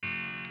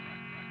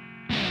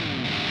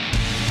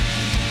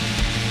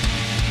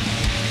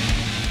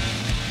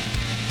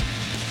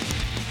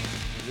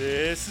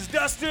This is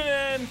Dustin,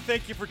 and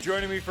thank you for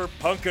joining me for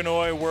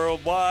Punkanoi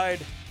Worldwide.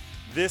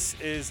 This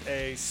is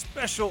a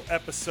special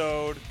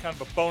episode, kind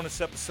of a bonus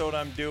episode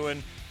I'm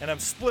doing, and I'm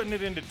splitting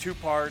it into two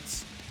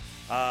parts.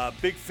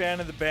 Big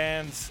fan of the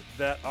bands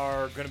that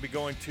are going to be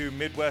going to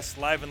Midwest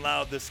Live and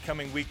Loud this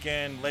coming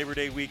weekend, Labor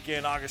Day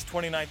weekend, August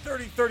 29th,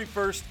 30th,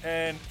 31st,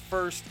 and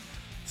 1st.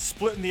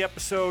 Splitting the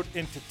episode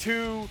into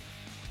two.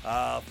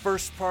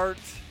 First part,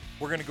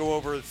 we're going to go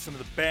over some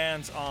of the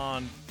bands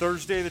on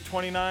Thursday the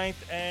 29th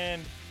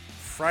and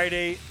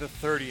Friday the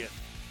 30th.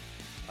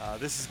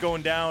 This is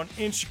going down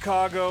in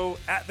Chicago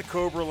at the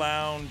Cobra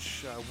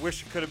Lounge. I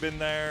wish I could have been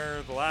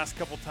there the last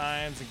couple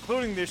times,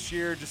 including this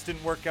year. Just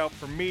didn't work out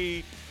for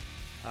me.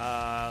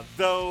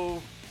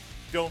 Though,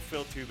 don't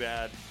feel too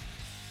bad.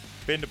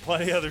 Been to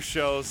plenty of other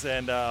shows,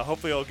 and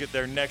hopefully I'll get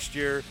there next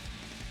year.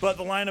 But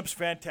the lineup's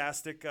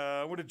fantastic.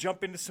 We're going to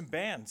jump into some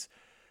bands.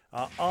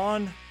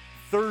 On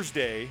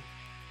Thursday,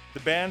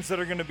 the bands that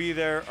are going to be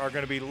there are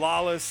going to be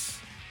Lawless,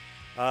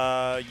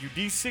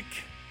 Udisic,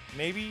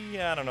 maybe?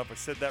 I don't know if I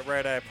said that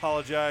right. I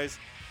apologize.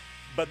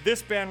 But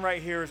this band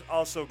right here is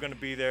also going to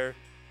be there.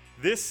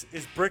 This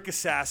is Brick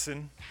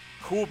Assassin.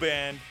 Cool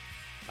band.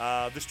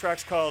 This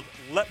track's called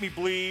Let Me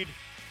Bleed,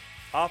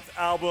 off the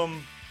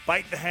album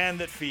Bite the Hand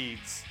That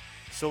Feeds.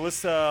 So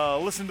let's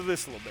listen to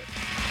this a little bit.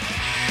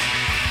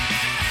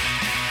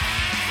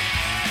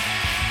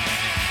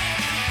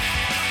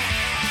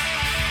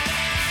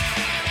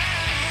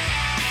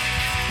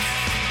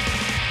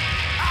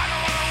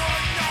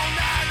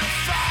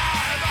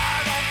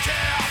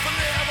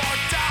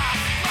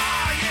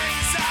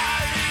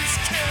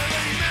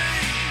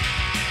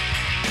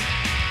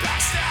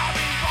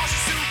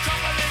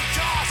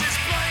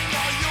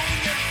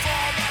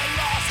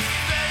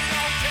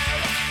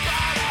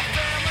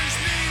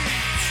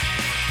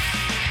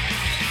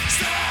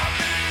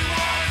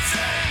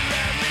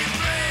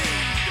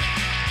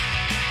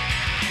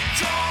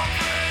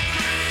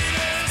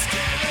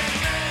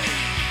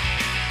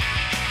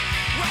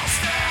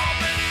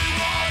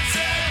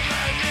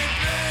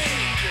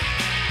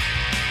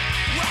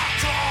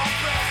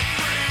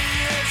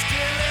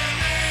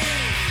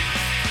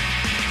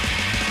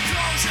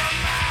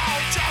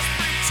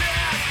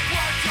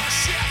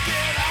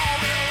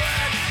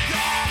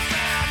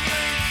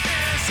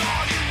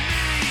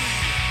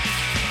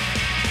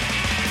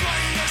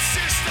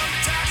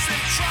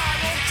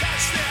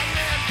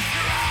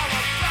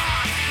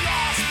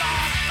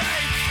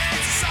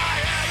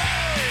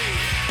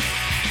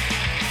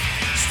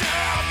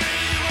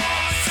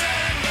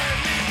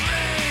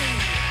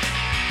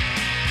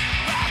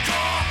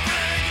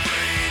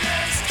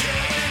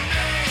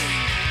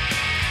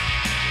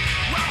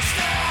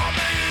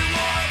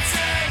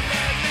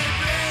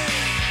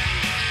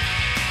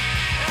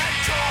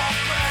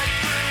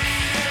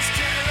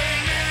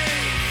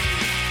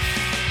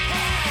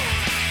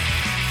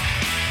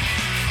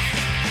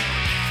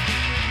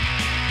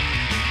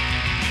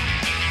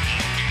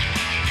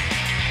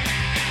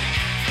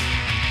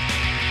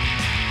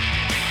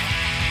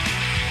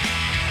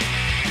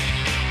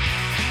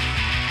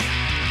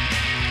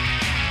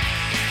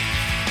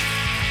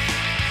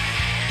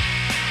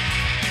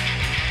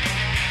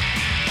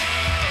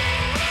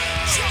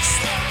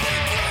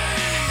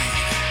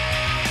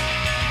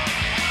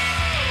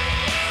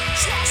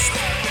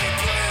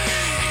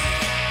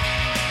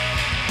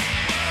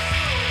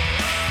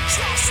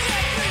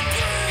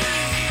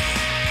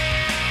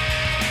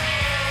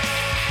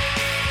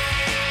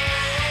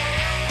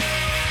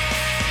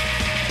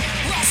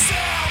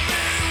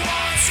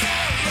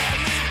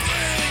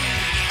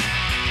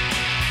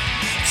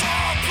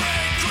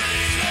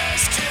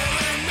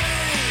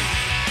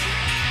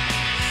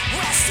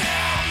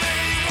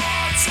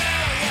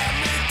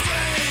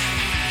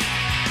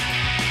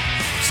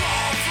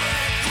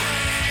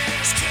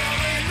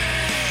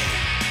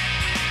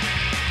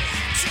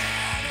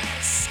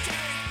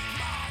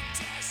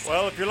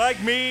 Well, if you're like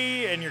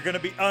me and you're going to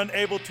be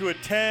unable to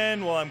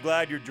attend, well, I'm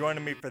glad you're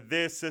joining me for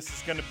this. This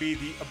is going to be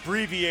the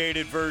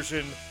abbreviated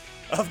version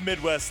of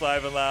Midwest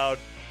Live and Loud.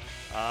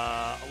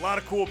 A lot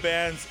of cool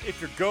bands.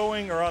 If you're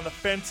going or on the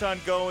fence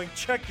on going,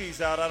 check these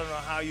out. I don't know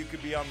how you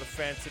could be on the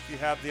fence if you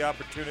have the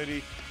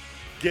opportunity.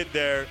 Get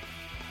there.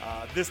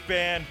 This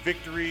band,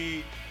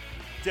 Victory,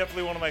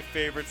 definitely one of my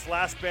favorites.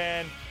 Last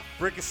band,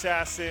 Brick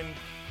Assassin.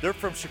 They're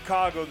from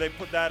Chicago. They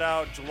put that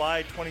out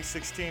July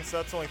 2016, so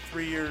that's only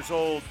 3 years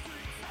old.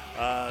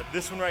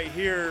 This one right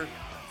here,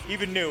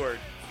 even newer,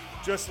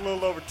 just a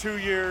little over 2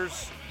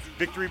 years.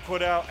 Victory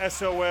put out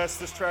SOS.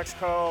 This track's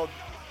called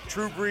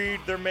True Breed.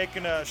 They're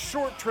making a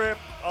short trip,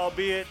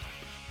 albeit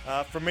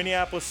from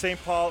Minneapolis,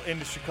 St. Paul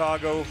into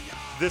Chicago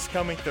this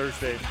coming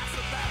Thursday.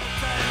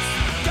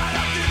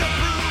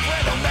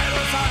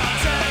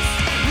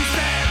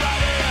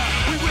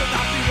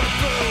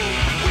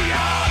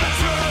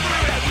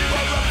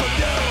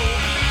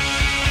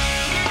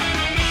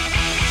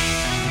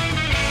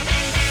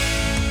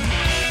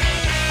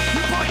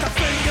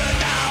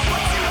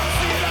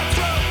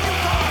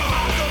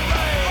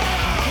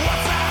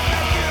 What's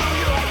happening?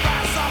 You don't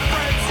pass some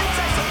friends. You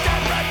take some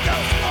dead red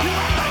ghosts. You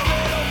act like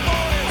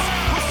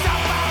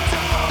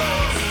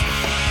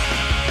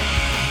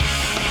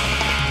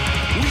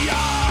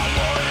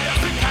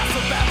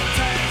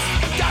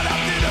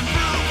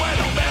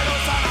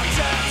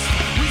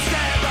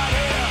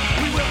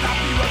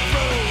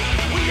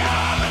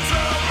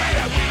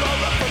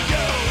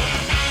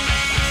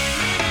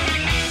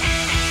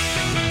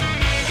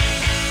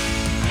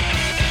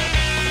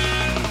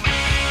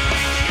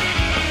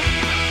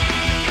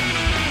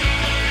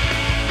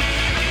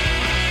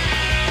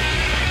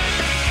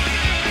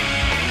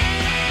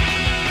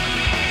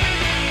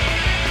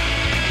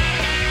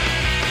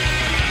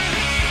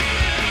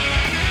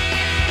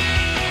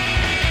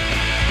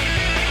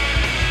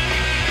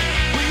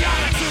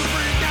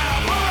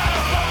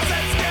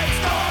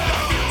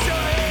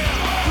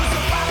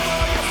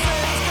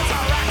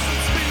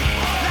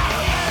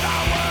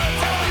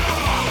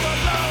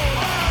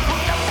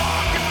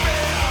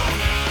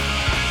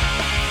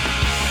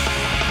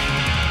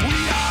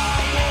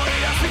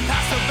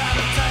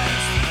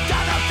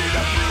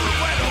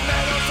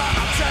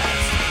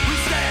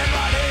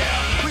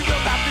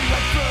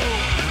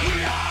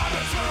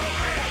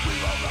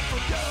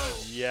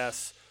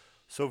Yes.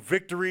 So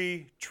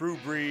Victory, True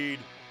Breed,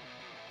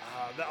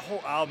 that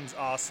whole album's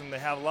awesome. They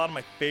have a lot of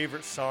my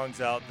favorite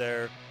songs out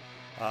there.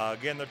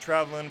 Again, they're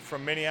traveling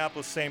from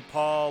Minneapolis, St.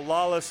 Paul.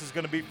 Lawless is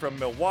going to be from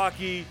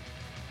Milwaukee.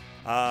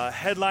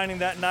 Headlining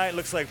that night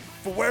looks like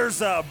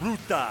Fuerza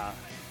Bruta.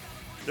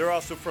 They're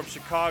also from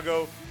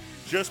Chicago.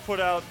 Just put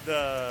out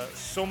the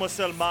Somos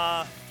el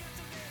Mal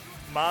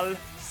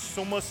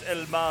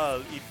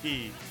EP.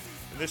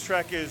 And this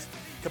track is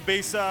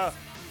Cabeza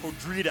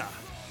Podrida.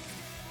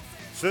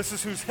 So this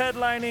is who's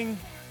headlining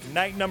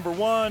night number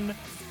 1,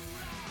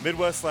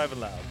 Midwest Live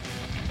and Loud.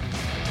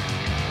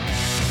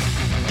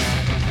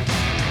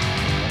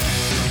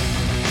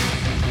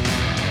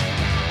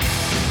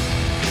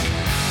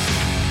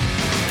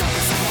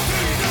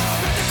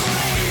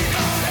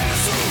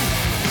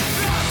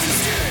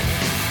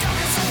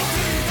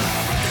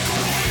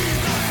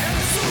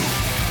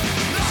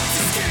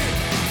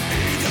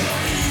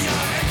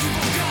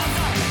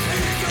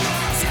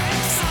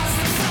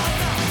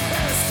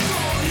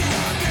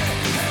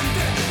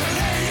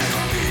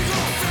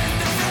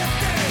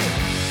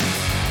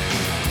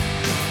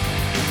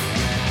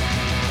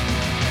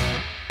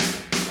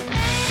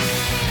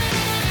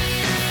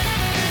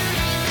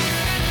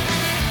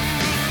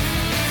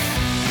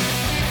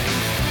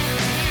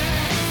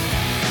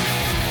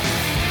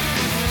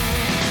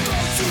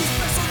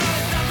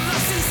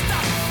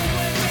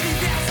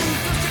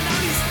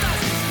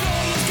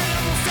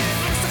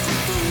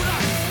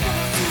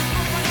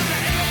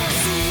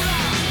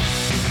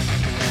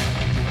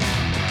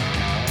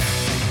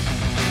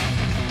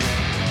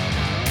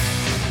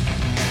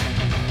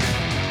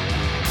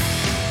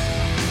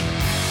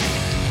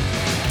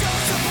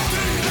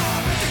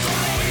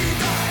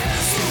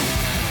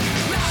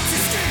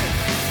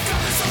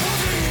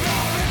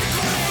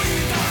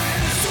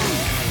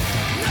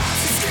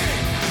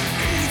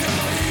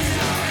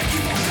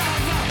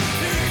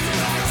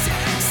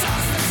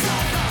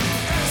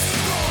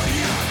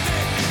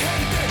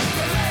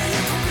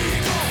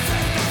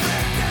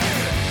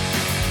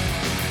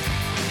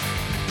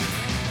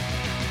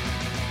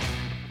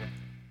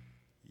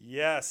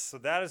 Yes, so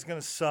that is going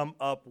to sum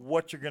up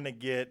what you're going to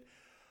get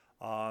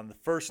on the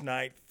first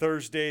night,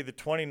 Thursday the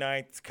 29th.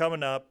 It's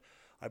coming up.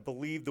 I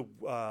believe the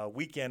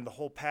weekend, the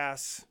whole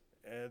pass,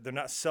 they're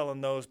not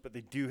selling those, but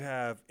they do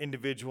have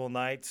individual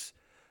nights.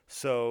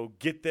 So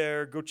get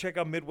there. Go check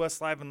out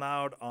Midwest Live and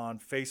Loud on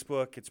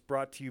Facebook. It's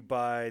brought to you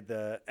by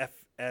the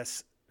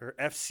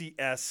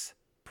FCS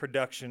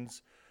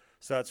Productions.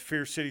 So that's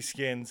Fierce City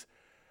Skins.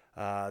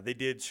 They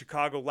did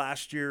Chicago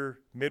last year,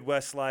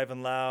 Midwest Live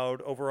and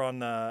Loud, over on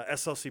the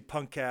SLC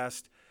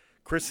Punkcast.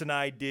 Chris and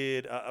I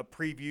did a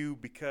preview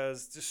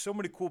because there's so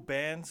many cool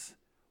bands.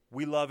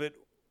 We love it.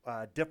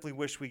 Definitely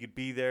wish we could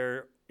be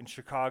there in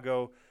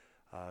Chicago.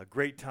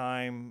 Great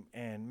time,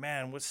 and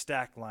man, what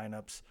stacked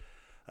lineups.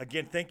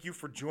 Again, thank you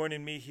for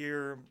joining me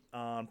here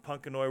on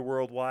Punkanoi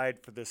Worldwide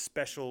for this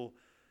special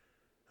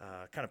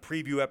kind of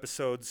preview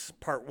episodes,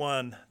 part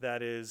 1,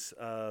 that is,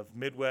 of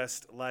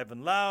Midwest Live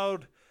and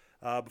Loud.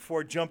 Before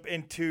I jump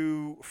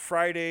into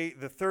Friday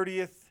the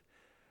 30th,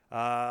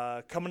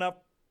 coming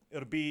up,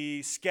 it'll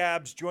be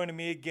Scabs joining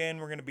me again.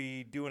 We're going to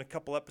be doing a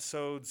couple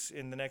episodes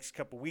in the next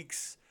couple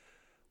weeks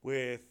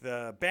with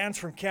bands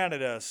from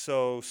Canada.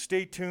 So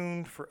stay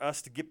tuned for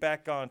us to get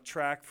back on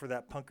track for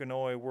that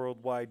Punkanoi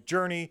Worldwide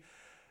journey.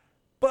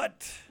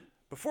 But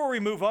before we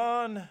move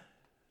on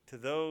to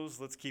those,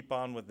 let's keep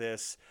on with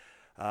this.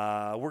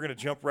 We're going to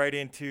jump right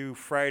into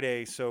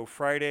Friday. So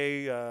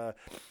Friday,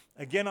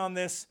 again on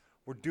this,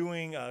 we're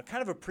doing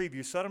kind of a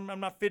preview. So I'm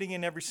not fitting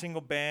in every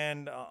single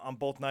band on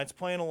both nights,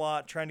 playing a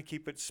lot, trying to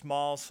keep it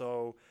small.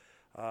 So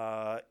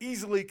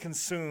easily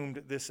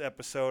consumed this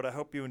episode. I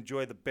hope you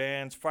enjoy the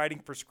bands. Fighting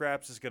for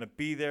Scraps is going to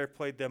be there.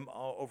 Played them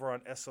over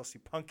on SLC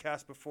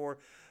Punkcast before.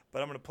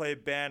 But I'm going to play a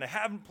band I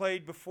haven't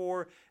played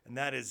before, and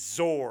that is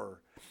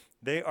Zor.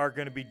 They are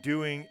going to be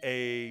doing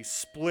a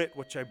split,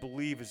 which I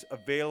believe is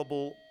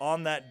available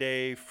on that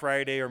day,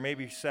 Friday or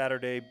maybe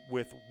Saturday,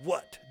 with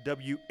What,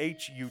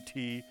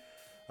 W-H-U-T.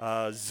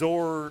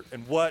 Zor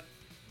and What,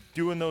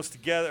 doing those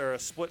together, or a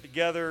split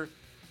together.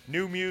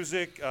 New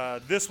music.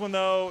 This one,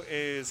 though,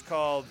 is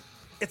called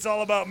It's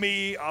All About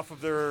Me, off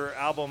of their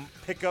album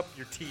Pick Up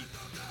Your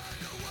Teeth.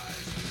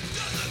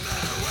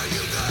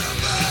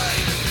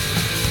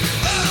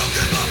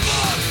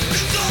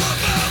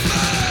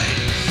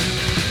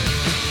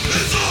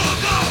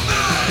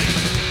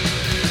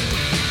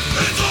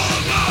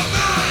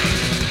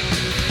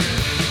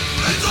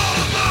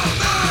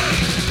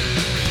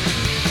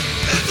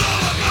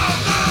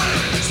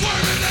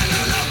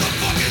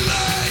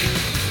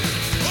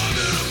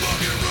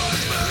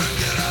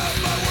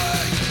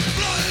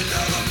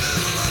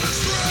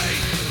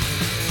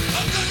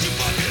 I've got you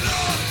fucking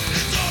up.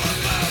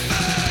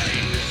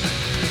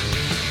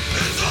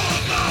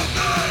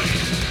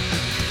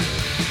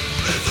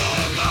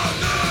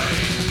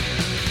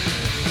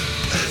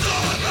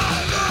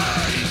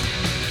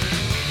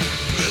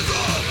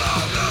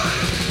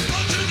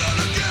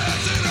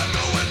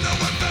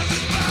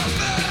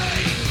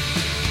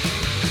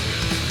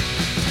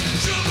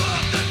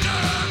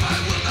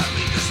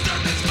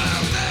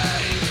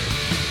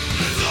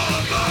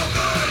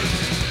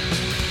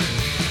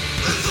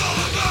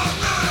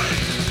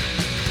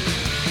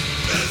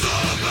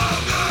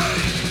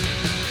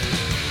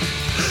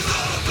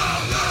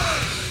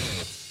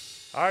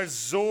 All right,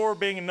 Zor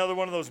being another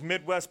one of those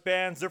Midwest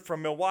bands. They're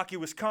from Milwaukee,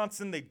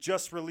 Wisconsin. They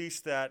just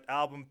released that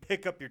album,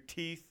 Pick Your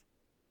Teeth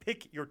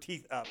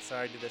Up.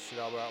 Sorry, I did that shit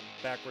all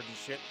backwards and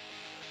shit.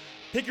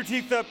 Pick Your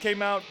Teeth Up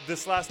came out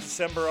this last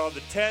December on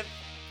the 10th.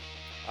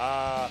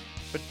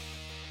 But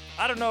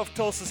I don't know if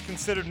Tulsa's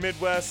considered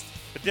Midwest,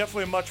 but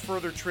definitely a much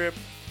further trip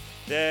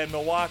than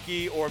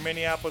Milwaukee or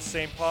Minneapolis,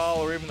 St. Paul,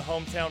 or even the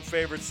hometown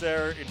favorites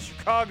there in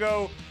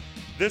Chicago.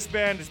 This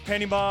band is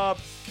Penny Mob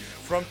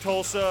from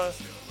Tulsa.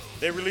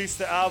 They released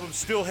the album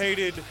Still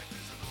Hated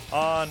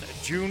on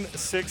June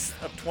 6th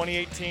of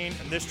 2018.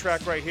 And this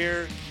track right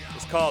here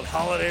is called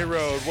Holiday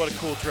Road. What a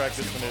cool track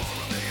this one is.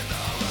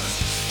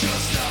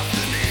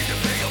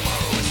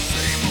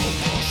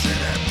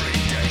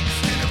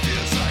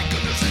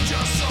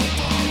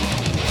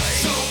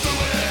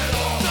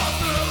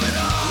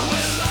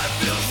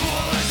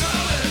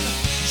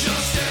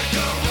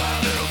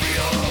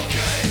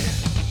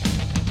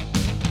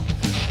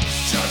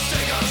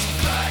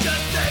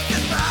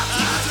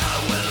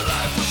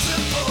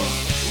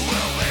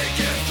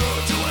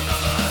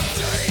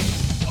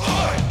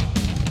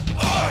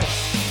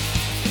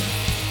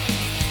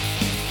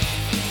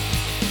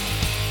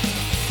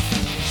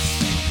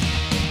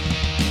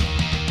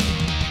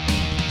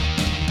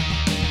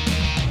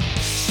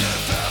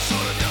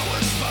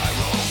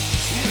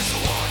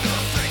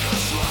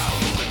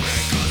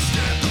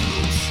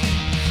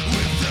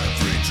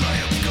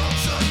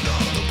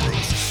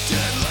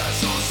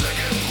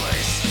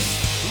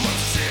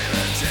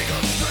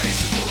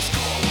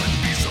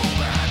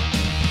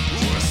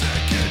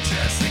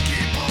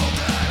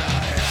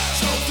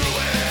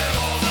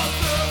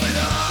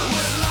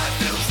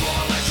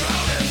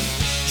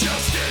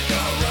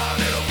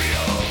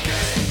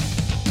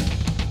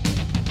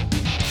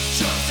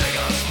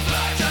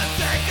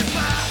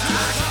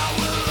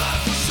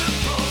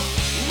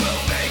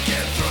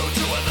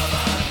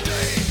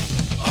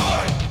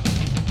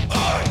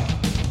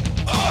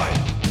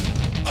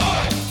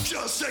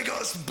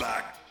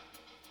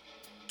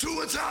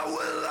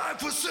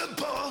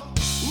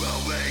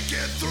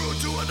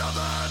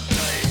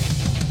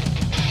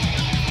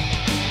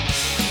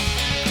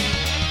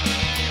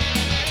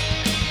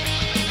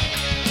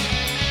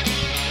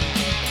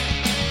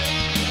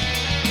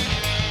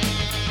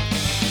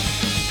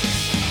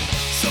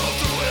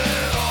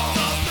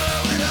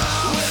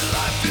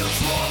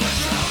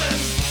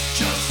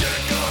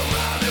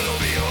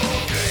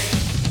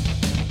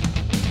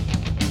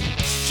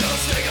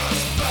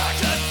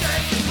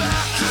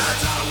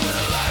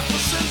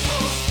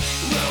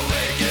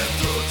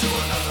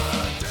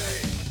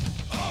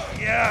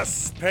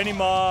 Penny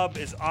Mob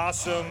is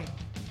awesome.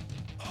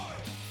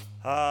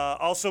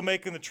 Also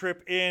making the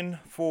trip in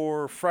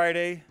for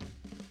Friday.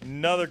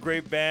 Another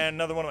great band,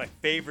 another one of my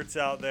favorites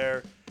out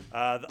there.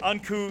 The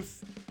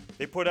Uncouth,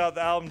 they put out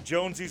the album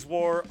Jonesy's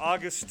War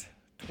August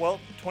 12th,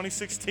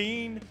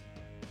 2016.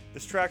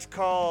 This track's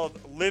called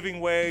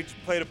Living Wage.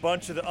 Played a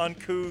bunch of the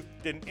Uncouth,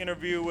 did an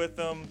interview with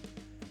them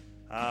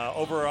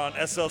over on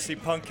SLC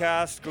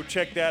Punkcast. Go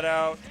check that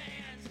out.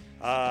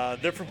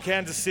 They're from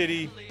Kansas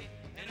City.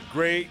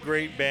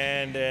 Great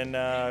band, and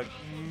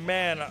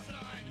man,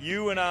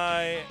 you and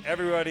I,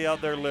 everybody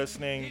out there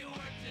listening,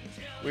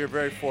 we are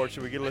very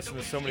fortunate. We get to listen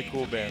to so many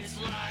cool bands.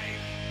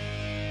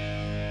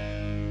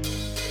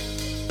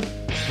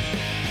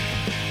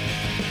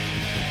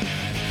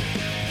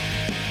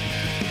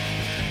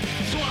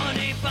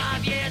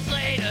 25 years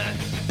later,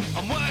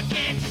 I'm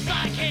working just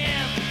like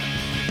him,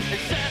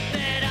 except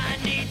that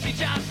I need 2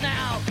 jobs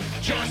now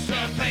just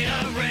to pay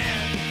the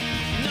rent.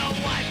 No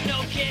wife,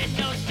 no kid,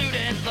 no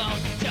student loan,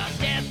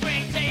 just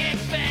every day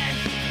expense.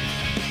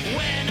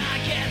 When I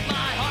get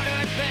my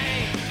hard-earned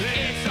pay,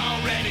 it's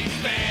already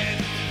spent.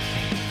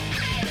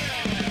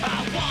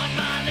 I want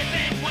my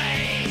living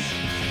wage.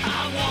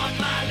 I want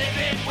my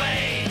living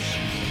wage.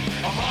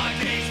 A hard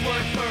day's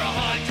work for a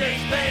hard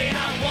day's pay.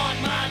 I want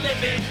my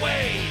living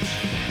wage.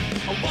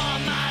 I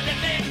want my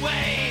living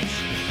wage.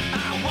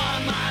 I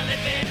want my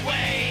living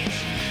wage.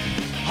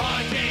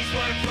 Hard day's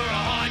work for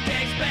a hard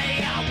day's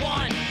pay. I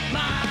want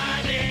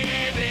my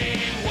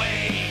living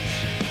wage.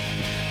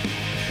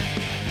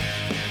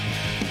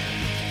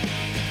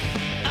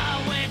 I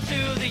went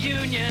to the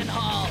union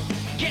hall,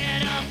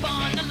 get up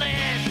on the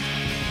list.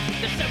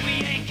 They said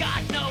we ain't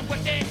got no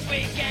work this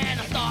weekend.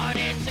 I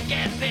started to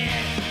get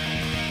pissed.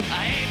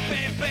 I ain't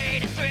been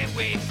paid in 3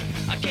 weeks.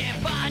 I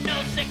can't buy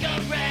no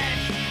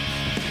cigarettes.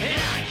 And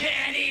I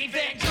can't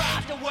even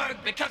drive to work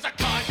because a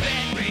car's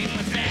been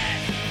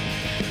repossessed.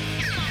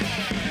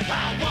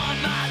 I want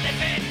my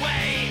living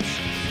wage.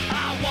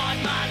 I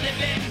want my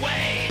living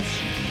wage.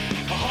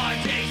 A hard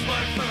day's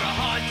work for a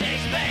hard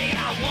day's pay.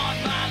 I want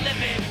my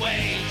living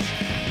wage.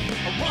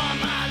 I want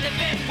my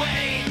living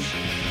wage.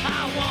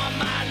 I want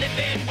my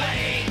living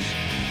wage.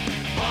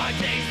 Hard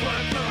day's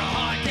work for a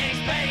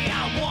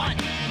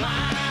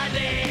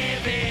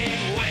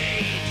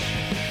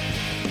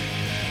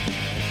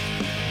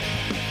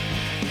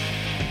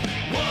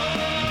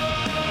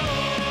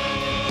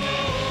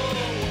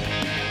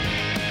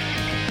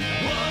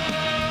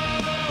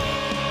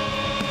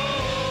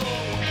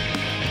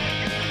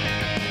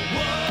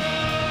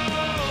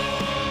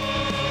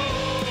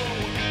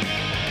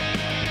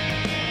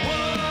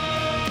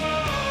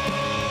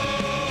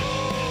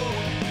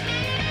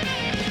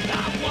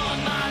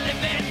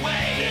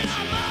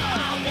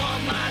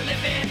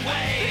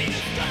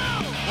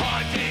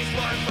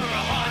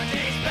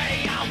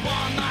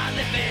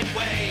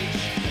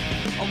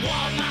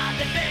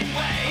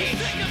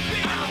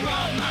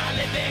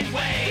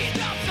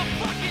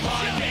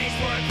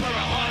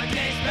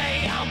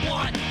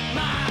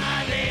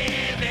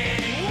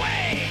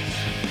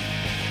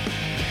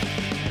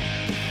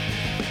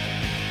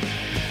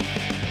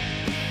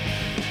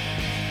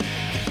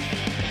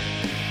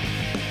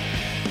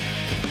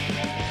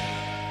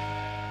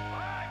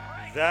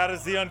That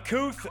is the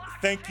Uncouth.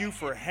 Thank you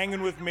for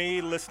hanging with me,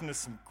 listening to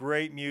some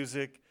great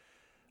music.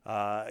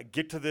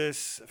 Get to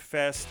this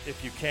fest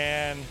if you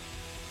can.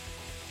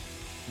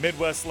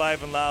 Midwest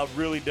Live and Loud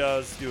really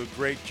does do a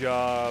great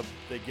job.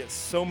 They get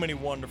so many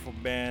wonderful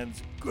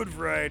bands, good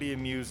variety of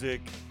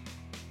music,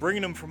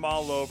 bringing them from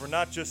all over,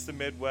 not just the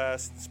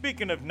Midwest.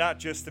 Speaking of not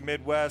just the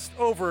Midwest,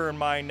 over in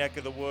my neck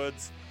of the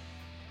woods,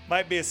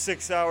 might be a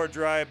 6-hour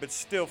drive, but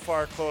still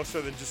far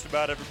closer than just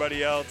about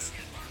everybody else.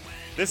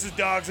 This is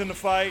Dogs in the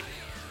Fight.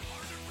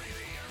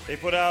 They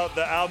put out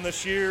the album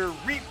this year,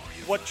 Reap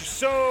What You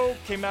Sow.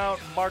 Came out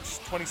March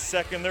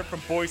 22nd. They're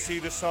from Boise.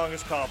 This song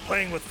is called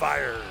Playing with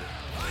Fire.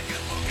 I can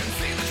look and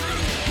see the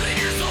truth. Lead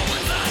your soul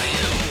inside of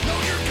you. Know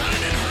your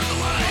kind and heard the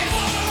lies.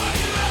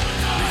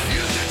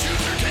 Refuse to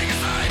choose or take a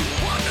side.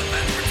 Walk the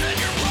fence, pretend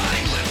you're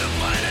blind. Live to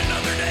fight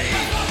another day.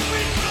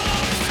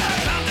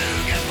 Bound to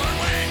get burned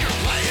when you're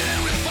playing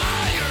with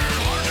fire.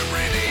 Hard to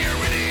breathe the air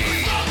we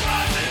need.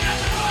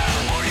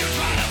 The more you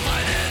try to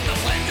fight it, the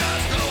flame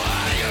just go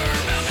higher.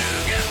 Bound to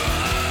get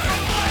burned.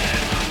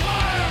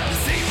 The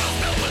sea will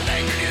melt what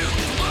angered you.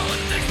 The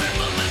politics that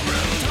movement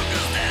brew. Took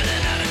us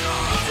standing at a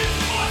cross.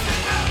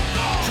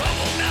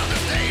 Trouble now the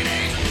day and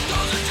age.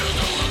 Those who choose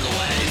to look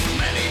away. So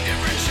many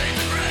different shades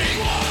of gray.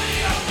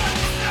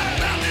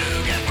 Bound to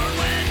get burned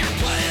when you're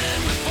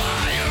playing with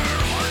fire.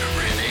 Hard to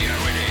breathe the air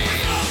we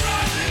need.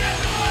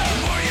 The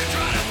more you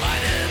try to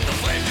fight it, the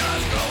flame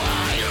just go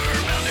higher.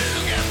 Bound to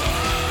get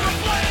burned.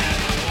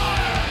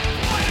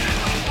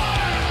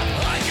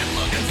 I can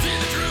look and see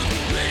the truth.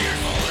 Lead your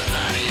soul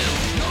inside of you.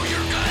 Know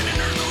your kind and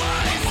heard the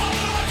lies.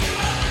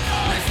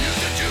 Refuse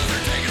to choose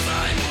or take a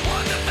side.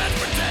 Walk the fence,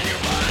 pretend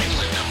you're blind.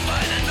 Live to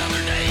fight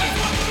another day.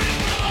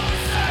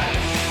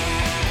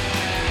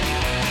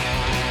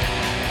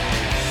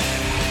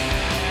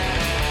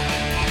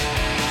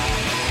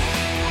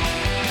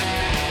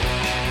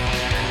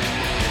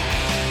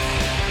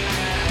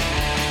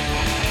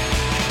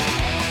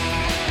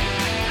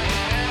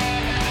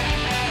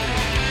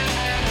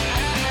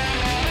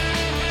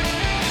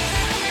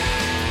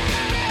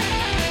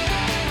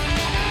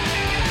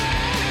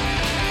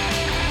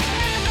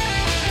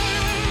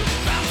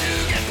 Bound to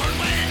get burned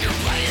when you're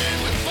playing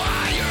with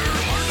fire.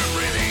 Hard to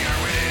breathe the air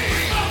we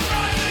need.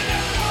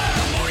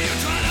 The more you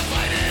try to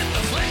fight it,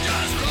 the flame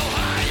just grow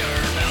higher.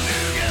 Bound to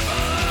get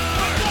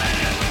burned.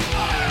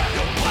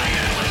 You're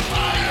playing with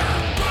fire.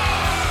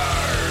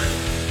 Burn.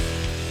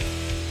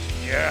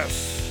 Yes.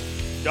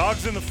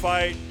 Dogs in the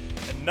Fight,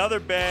 another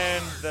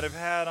band that I've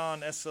had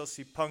on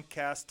SLC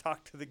Punkcast.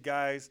 Talk to the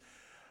guys.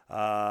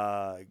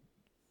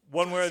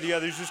 One way or the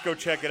other, just go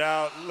check it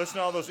out. Listen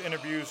to all those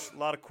interviews. A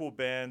lot of cool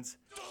bands.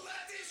 Don't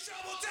let these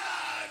troubled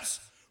times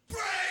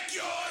break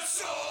your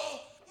soul.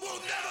 We'll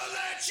never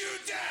let you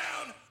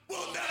down.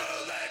 We'll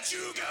never let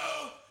you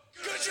go.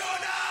 'Cause you're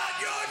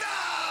not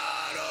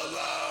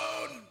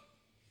alone.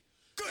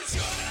 'Cause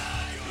you're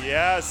not.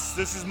 Yes,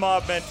 this is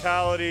Mob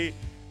Mentality.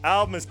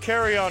 Album is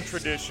Carry On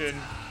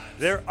Tradition.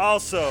 They're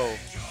also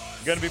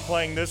going to be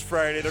playing this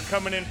Friday. They're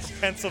coming in from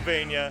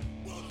Pennsylvania.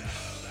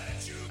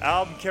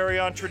 Album Carry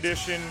On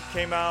Tradition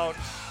came out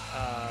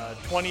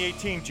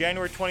 2018,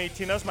 January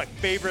 2018. That was my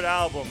favorite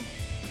album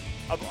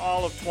of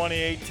all of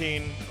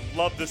 2018.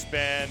 Love this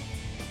band.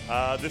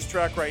 This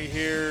track right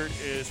here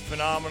is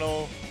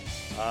phenomenal.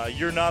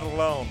 You're Not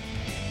Alone.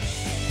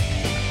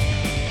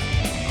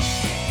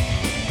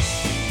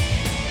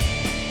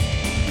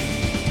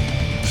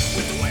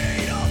 With the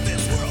weight of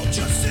this world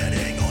just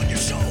sitting on your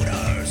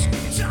shoulders,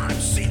 time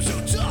seems so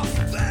tough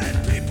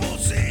that people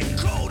seem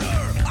colder.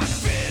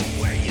 I've been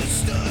where you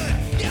stood,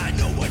 yeah, I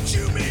know what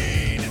you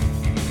mean.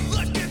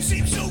 Life can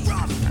seem so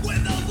rough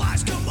when the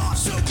lies come off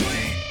so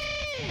clean.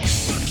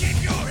 But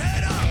keep your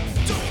head up,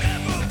 don't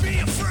ever be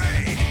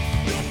afraid.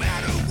 No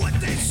matter what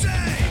they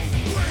say,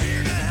 we're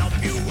here to help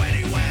you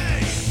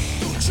anyway.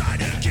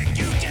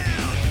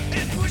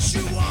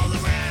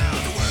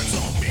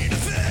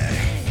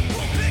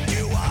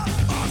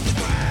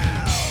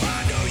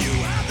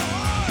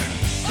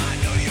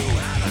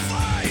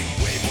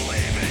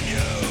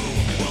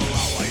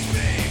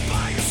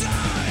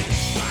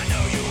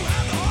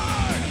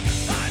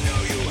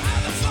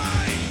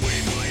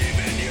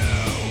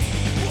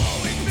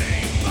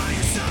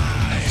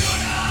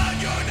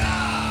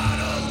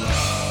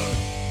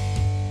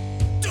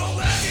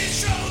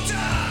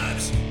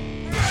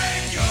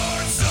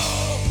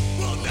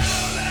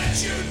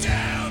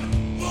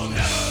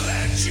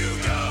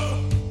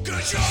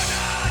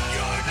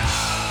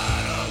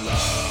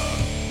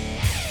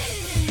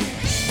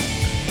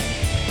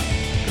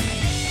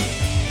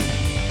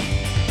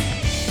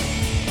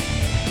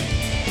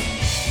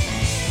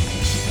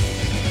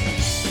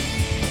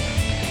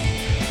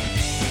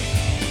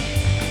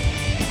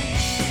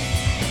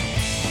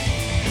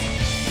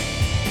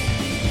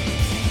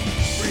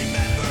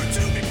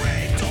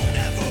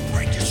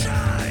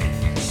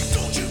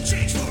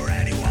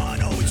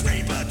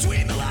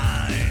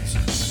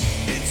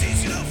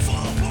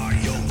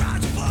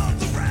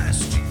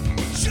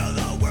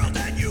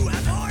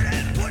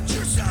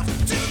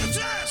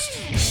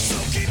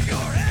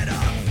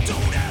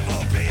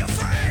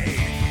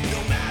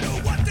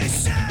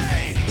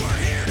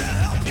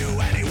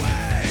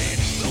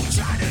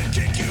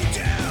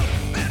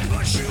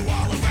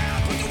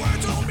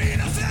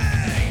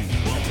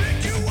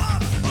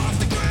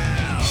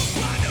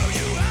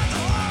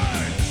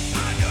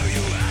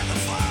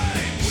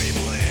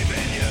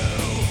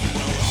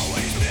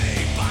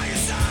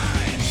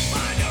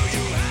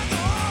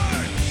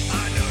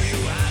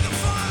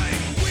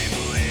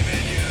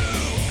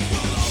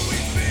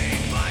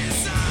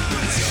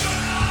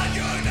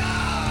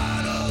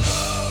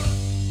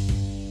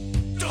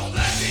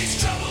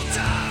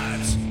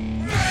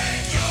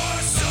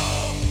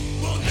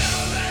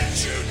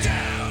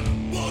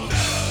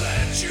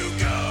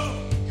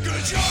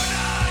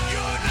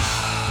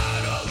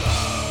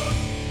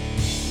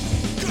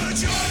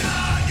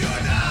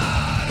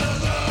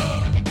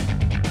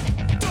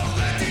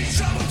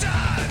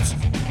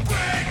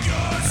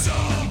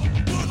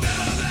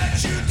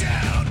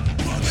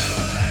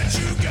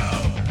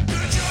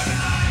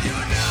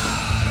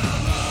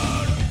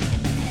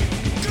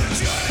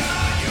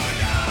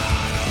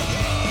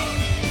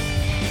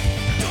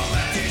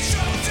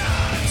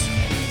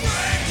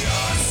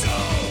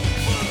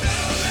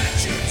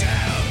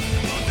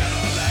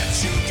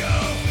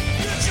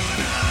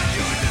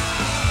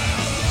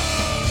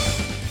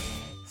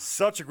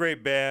 Such a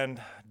great band.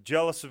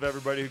 Jealous of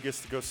everybody who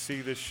gets to go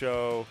see this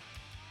show.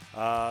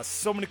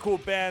 So many cool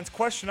bands.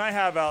 Question I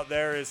have out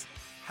there is,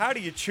 how do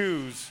you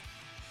choose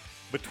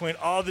between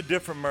all the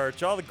different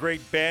merch, all the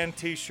great band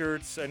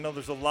t-shirts? I know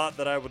there's a lot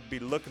that I would be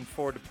looking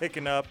forward to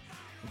picking up,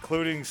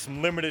 including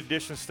some limited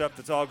edition stuff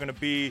that's all going to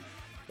be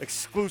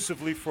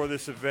exclusively for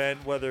this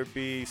event, whether it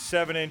be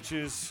 7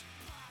 inches,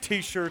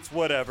 t-shirts,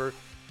 whatever.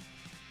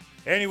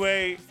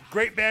 Anyway,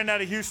 great band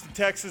out of Houston,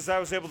 Texas. I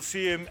was able to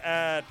see him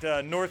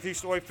at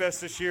Northeast Oi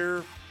Fest this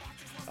year.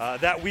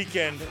 That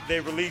weekend,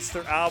 they released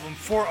their album,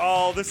 For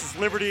All. This is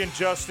Liberty and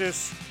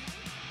Justice.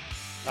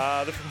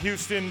 They're from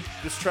Houston.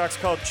 This track's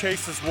called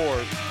Chase's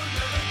War.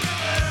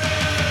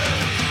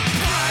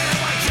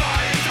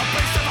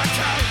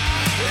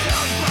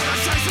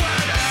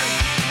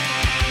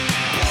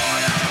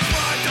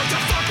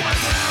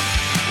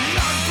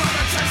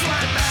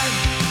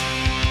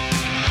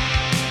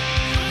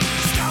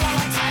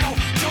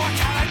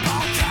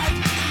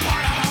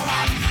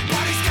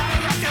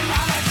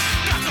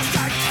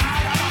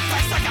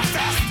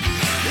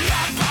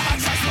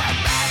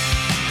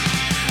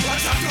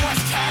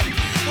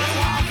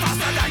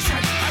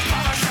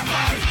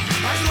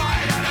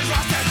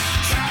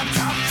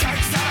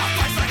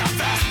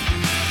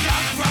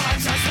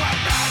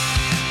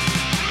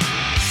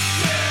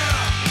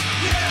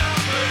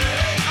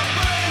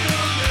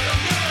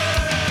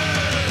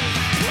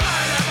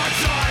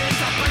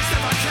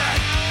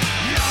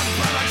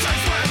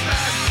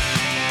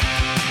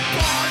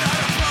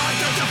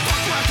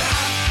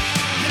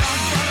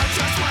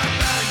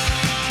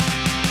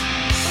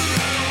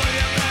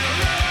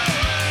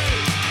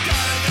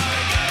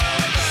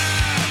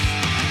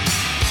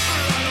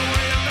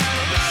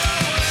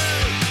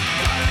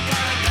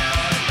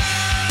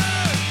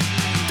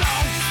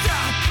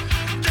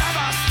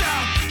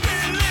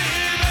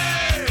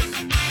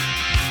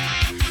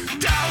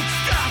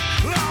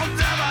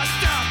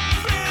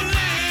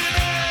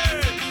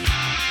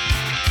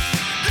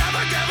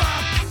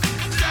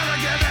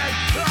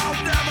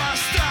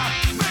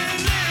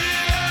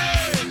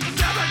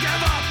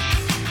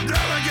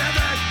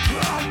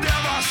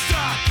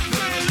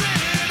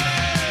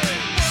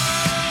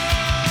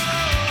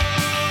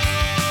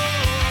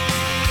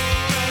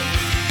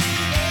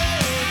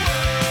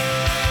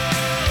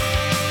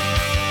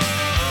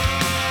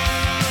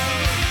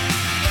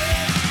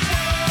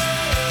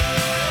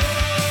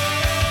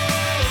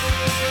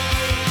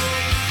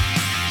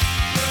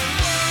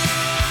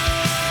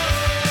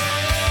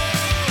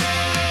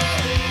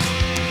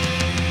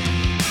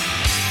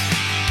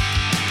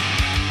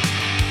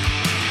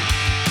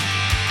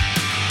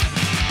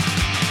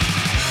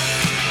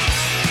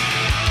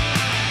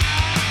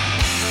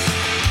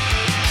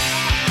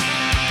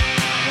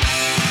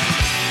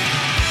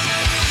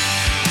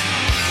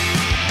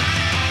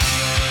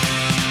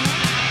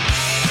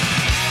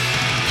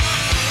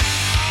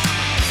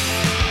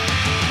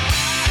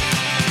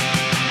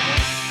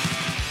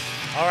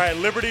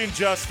 Liberty and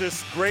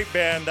Justice, great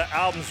band. The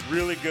album's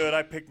really good.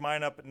 I picked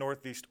mine up at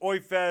Northeast Oi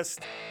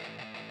Fest.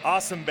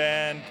 Awesome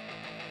band.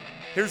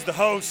 Here's the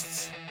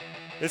hosts.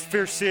 It's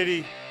Fierce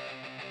City.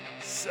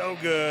 So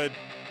good.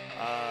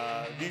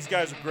 These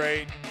guys are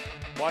great.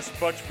 Watched a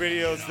bunch of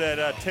videos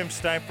that Tim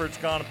Steinfurt's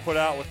gone to put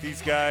out with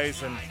these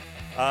guys, and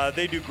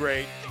they do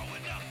great.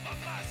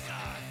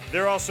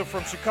 They're also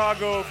from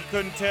Chicago, if you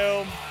couldn't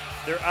tell.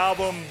 Their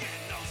album,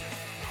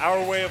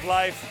 Our Way of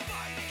Life,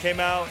 came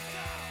out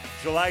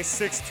July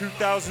 6,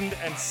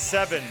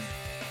 2007.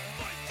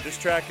 This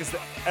track is the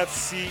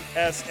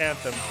FCS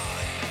anthem.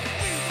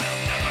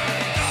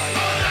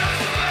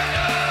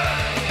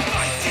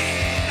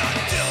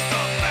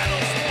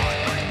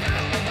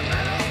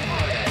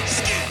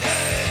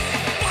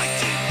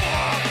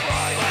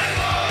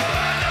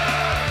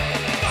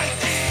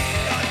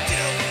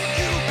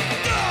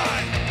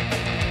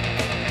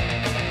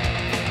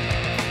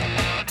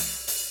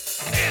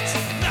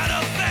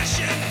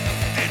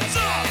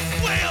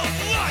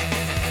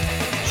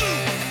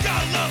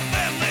 Gotta love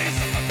families,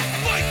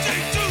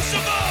 fighting to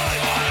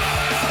survive.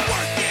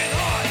 Working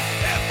hard.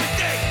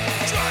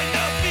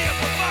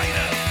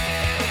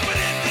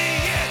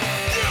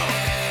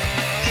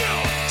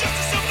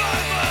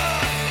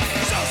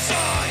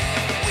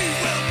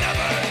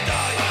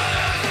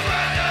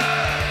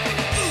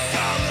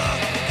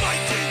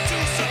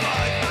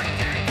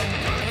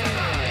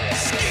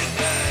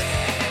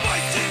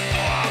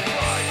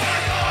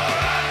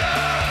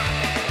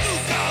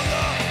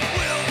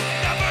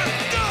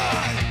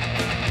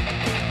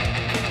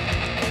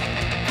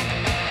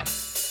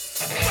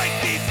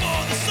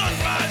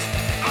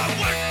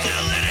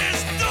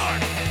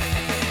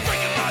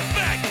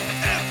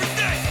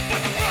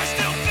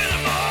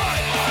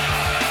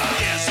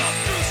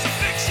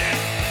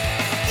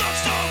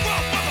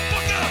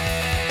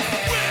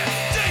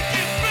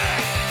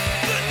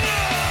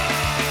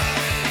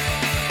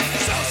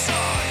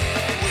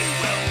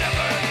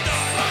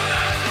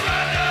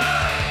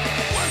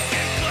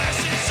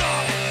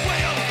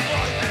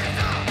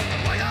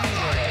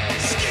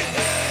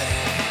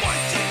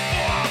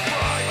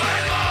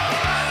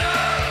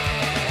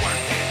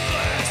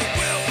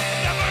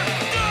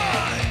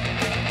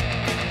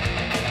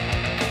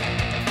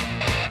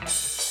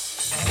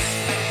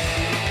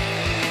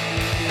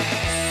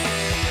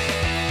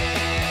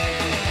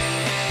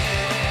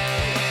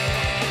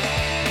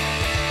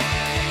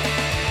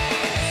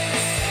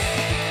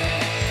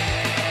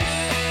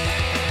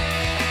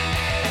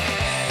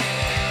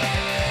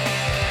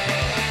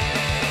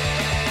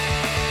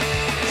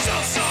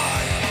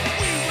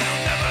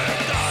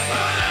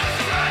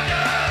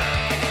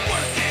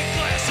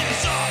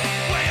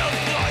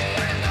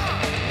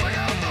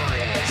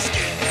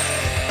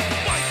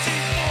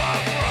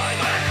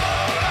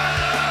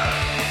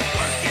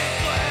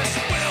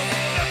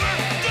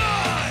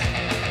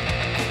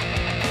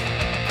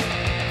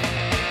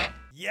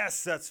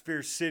 Yes, that's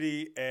Fear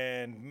City,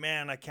 and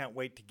man, I can't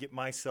wait to get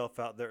myself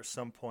out there at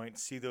some point,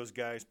 see those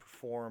guys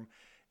perform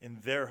in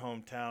their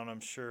hometown. I'm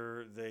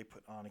sure they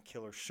put on a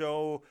killer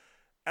show,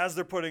 as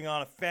they're putting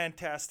on a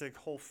fantastic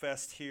whole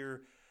fest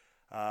here.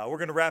 We're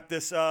going to wrap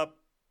this up.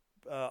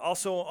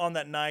 Also on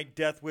that night,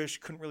 Death Wish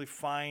couldn't really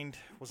find,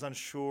 was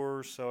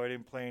unsure, so I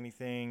didn't play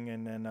anything.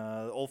 And then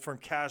Old Firm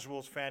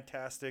Casual is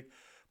fantastic.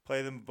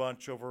 Play them a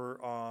bunch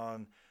over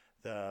on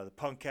the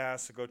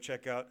Punkcast, so go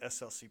check out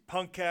SLC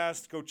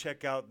Punkcast. Go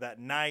check out that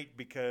night,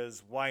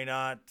 because why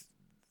not?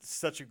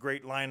 Such a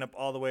great lineup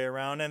all the way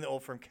around, and the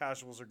Old Firm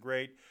Casuals are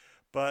great.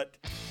 But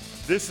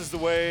this is the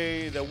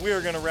way that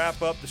we're going to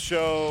wrap up the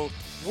show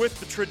with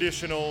the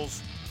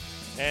Traditionals.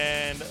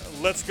 And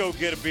let's go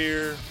get a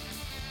beer.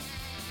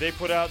 They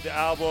put out the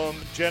album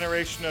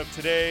Generation of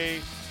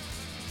Today,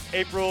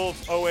 April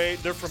of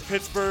 08. They're from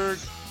Pittsburgh.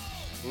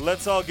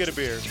 Let's all get a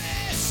beer.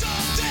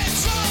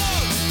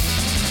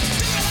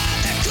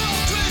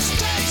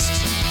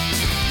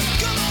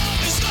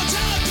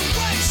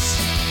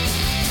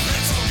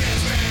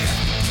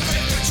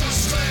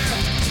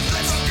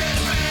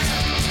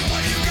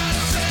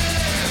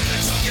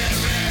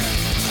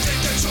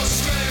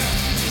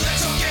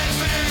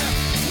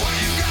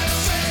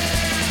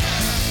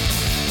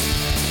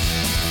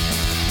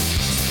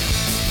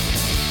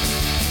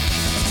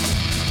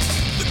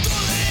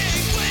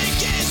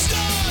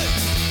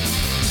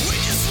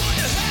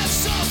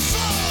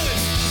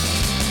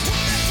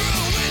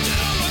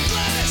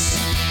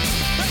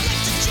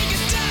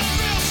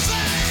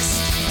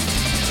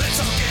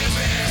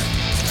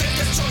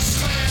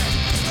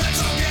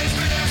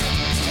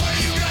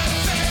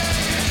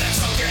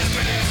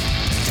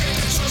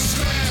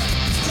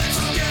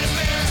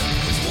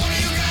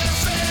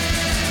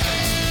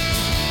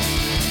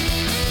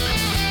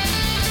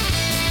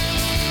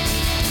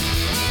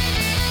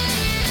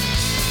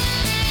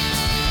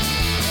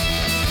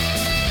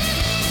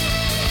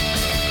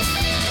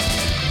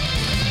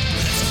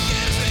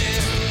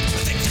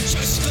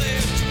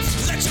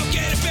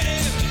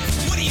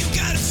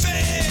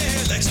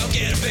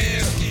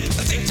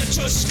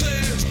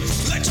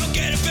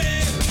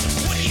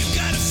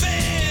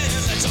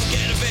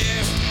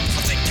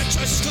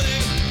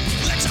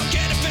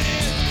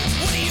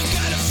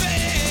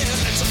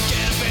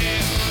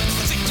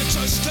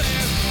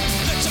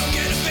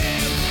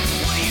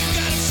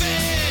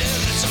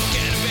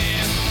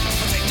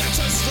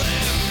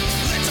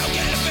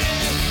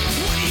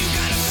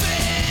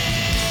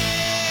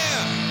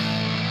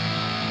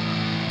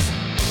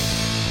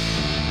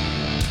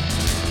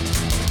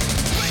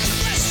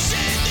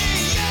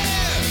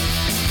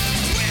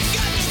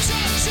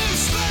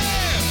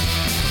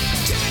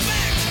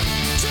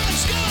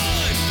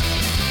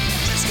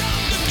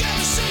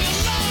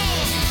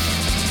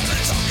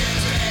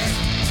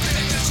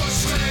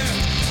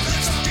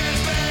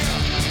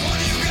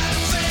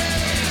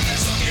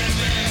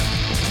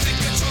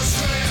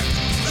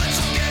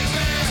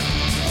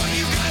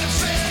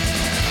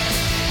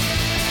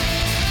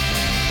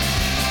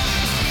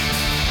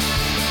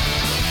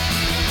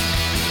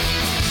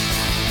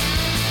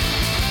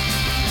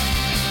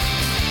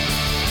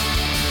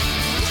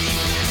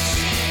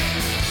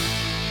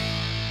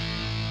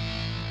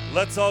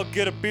 Let's all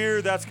get a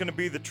beer. That's going to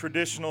be the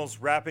Traditionals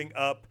wrapping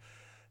up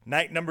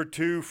night number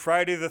 2,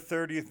 Friday the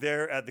 30th,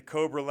 there at the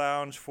Cobra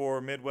Lounge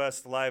for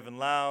Midwest Live and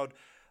Loud.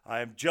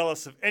 I am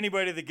jealous of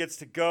anybody that gets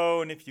to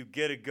go, and if you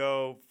get to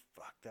go,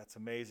 fuck, that's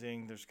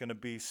amazing. There's going to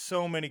be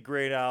so many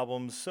great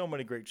albums, so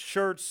many great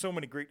shirts, so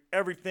many great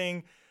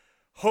everything.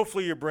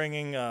 Hopefully you're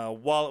bringing a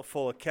wallet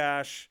full of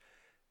cash.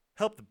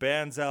 Help the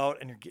bands out,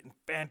 and you're getting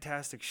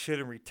fantastic shit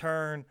in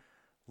return.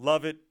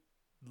 Love it.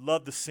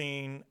 Love the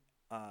scene.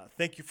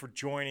 Thank you for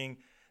joining.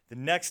 The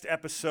next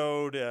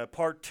episode,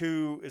 part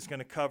 2, is going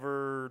to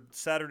cover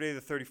Saturday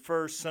the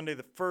 31st, Sunday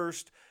the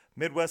 1st,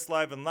 Midwest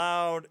Live and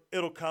Loud.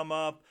 It'll come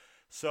up.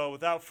 So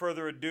without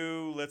further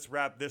ado, let's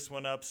wrap this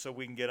one up so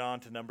we can get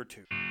on to number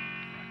 2.